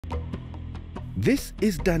This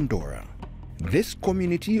is Dandora. This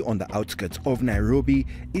community on the outskirts of Nairobi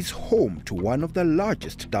is home to one of the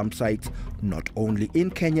largest dump sites not only in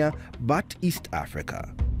Kenya but East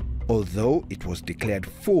Africa. Although it was declared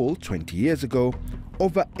full 20 years ago,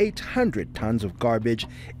 over 800 tons of garbage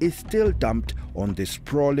is still dumped on this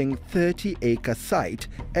sprawling 30-acre site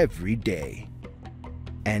every day.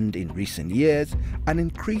 And in recent years, an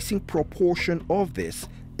increasing proportion of this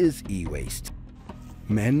is e-waste.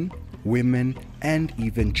 Men, women, and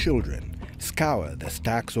even children scour the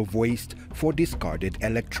stacks of waste for discarded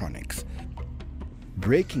electronics,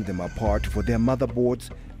 breaking them apart for their motherboards,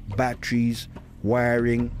 batteries,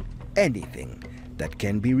 wiring, anything that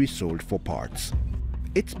can be resold for parts.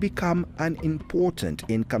 It's become an important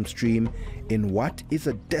income stream in what is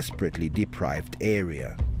a desperately deprived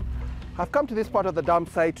area. I've come to this part of the dump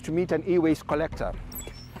site to meet an e-waste collector.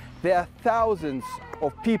 There are thousands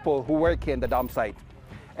of people who work here in the dump site,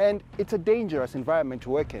 and it's a dangerous environment to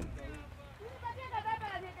work in.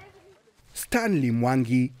 Stanley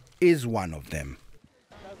Mwangi is one of them.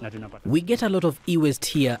 We get a lot of e-waste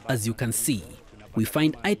here, as you can see. We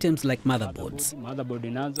find items like motherboards.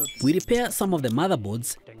 We repair some of the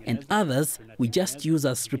motherboards, and others we just use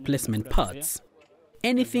as replacement parts.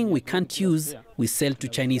 Anything we can't use, we sell to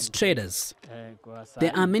Chinese traders.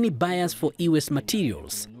 There are many buyers for e-waste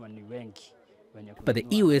materials, but the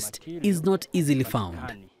e-waste is not easily found.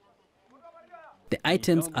 The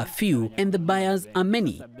items are few and the buyers are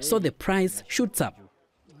many, so the price shoots up.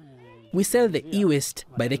 We sell the e-waste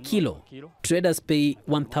by the kilo. Traders pay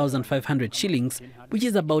 1,500 shillings, which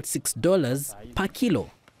is about $6 per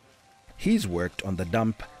kilo. He's worked on the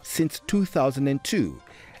dump since 2002,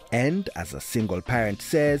 and as a single parent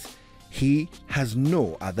says, he has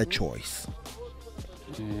no other choice.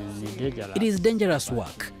 It is dangerous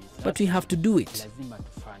work, but we have to do it.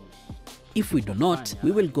 If we do not,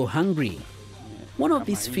 we will go hungry. One of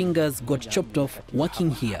these fingers got chopped off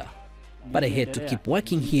working here, but I had to keep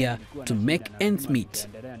working here to make ends meet.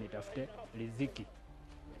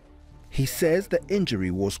 He says the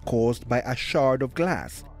injury was caused by a shard of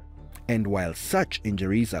glass, and while such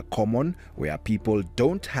injuries are common where people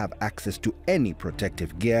don't have access to any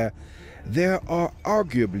protective gear, there are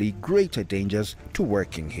arguably greater dangers to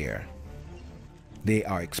working here. They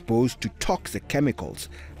are exposed to toxic chemicals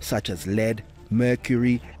such as lead,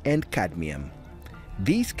 mercury, and cadmium.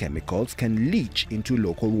 These chemicals can leach into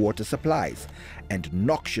local water supplies, and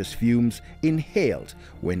noxious fumes inhaled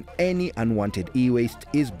when any unwanted e-waste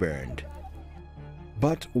is burned.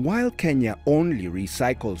 But while Kenya only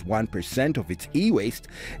recycles 1% of its e-waste,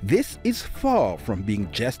 this is far from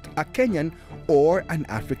being just a Kenyan or an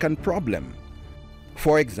African problem.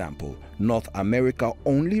 For example, North America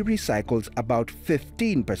only recycles about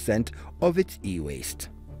 15% of its e-waste.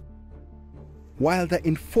 While the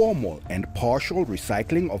informal and partial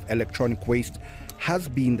recycling of electronic waste has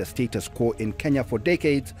been the status quo in Kenya for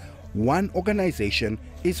decades, one organization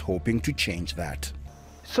is hoping to change that.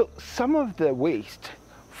 So some of the waste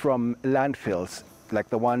from landfills, like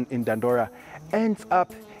the one in Dandora, ends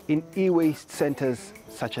up in e-waste centers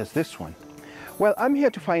such as this one. Well, I'm here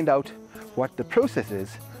to find out what the process is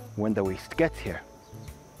when the waste gets here.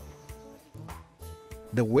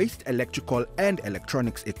 The Waste Electrical and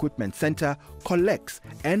Electronics Equipment Center collects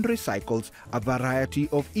and recycles a variety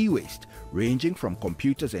of e-waste, ranging from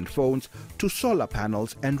computers and phones to solar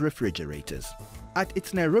panels and refrigerators. At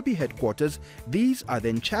its Nairobi headquarters, these are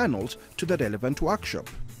then channeled to the relevant workshop.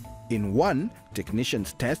 In one,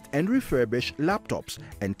 technicians test and refurbish laptops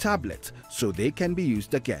and tablets so they can be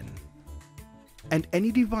used again. And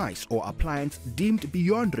any device or appliance deemed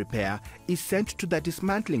beyond repair is sent to the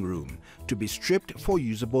dismantling room to be stripped for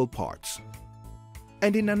usable parts.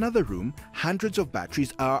 And in another room, hundreds of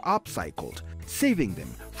batteries are upcycled, saving them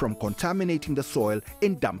from contaminating the soil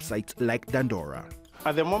in dump sites like Dandora.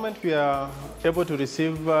 At the moment, we are able to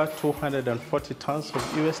receive 240 tons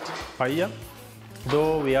of e-waste per year,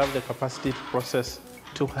 though we have the capacity to process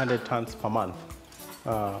 200 tons per month,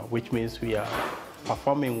 which means we are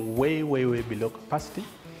performing way below capacity.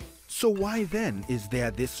 So why then is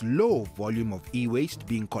there this low volume of e-waste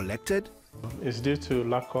being collected? It's due to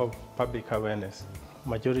lack of public awareness.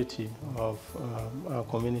 Majority of our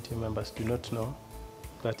community members do not know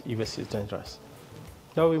that e-waste is dangerous.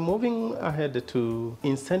 Now we're moving ahead to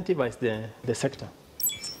incentivize the sector.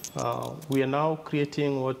 We are now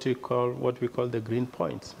creating what we call the green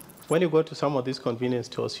points. When you go to some of these convenience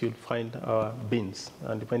stores, you'll find bins.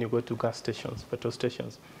 And when you go to gas stations, petrol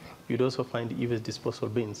stations, you'd also find e-waste disposal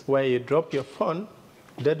bins, where you drop your phone,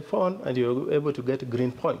 dead phone, and you're able to get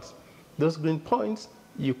green points. Those green points,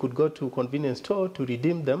 you could go to a convenience store to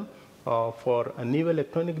redeem them for a new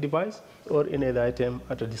electronic device or any other item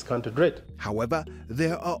at a discounted rate. However,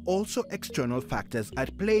 there are also external factors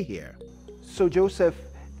at play here. So Joseph,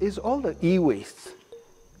 is all the e-waste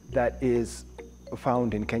that is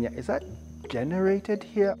found in Kenya, is that generated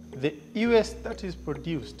here? The e-waste that is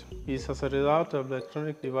produced is as a result of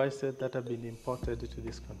electronic devices that have been imported to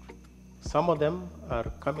this country. Some of them are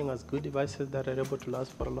coming as good devices that are able to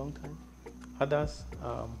last for a long time. Others,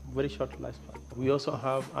 very short lifespan. We also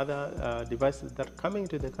have other devices that are coming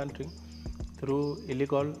to the country through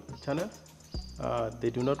illegal channels. They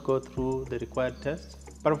do not go through the required tests.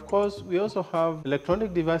 But of course, we also have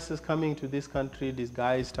electronic devices coming to this country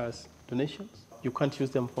disguised as donations. You can't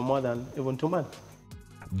use them for more than even 2 months.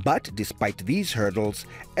 But despite these hurdles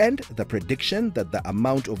and the prediction that the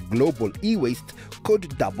amount of global e-waste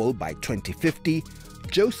could double by 2050,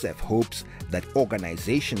 Joseph hopes that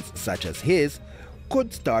organizations such as his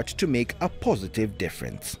could start to make a positive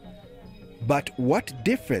difference. But what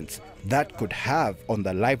difference that could have on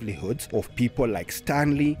the livelihoods of people like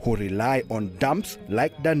Stanley, who rely on dumps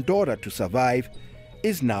like Dandora to survive,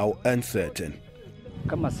 is now uncertain.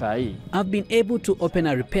 I've been able to open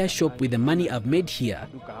a repair shop with the money I've made here.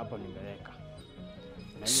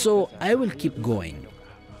 So I will keep going.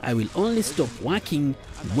 I will only stop working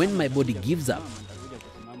when my body gives up.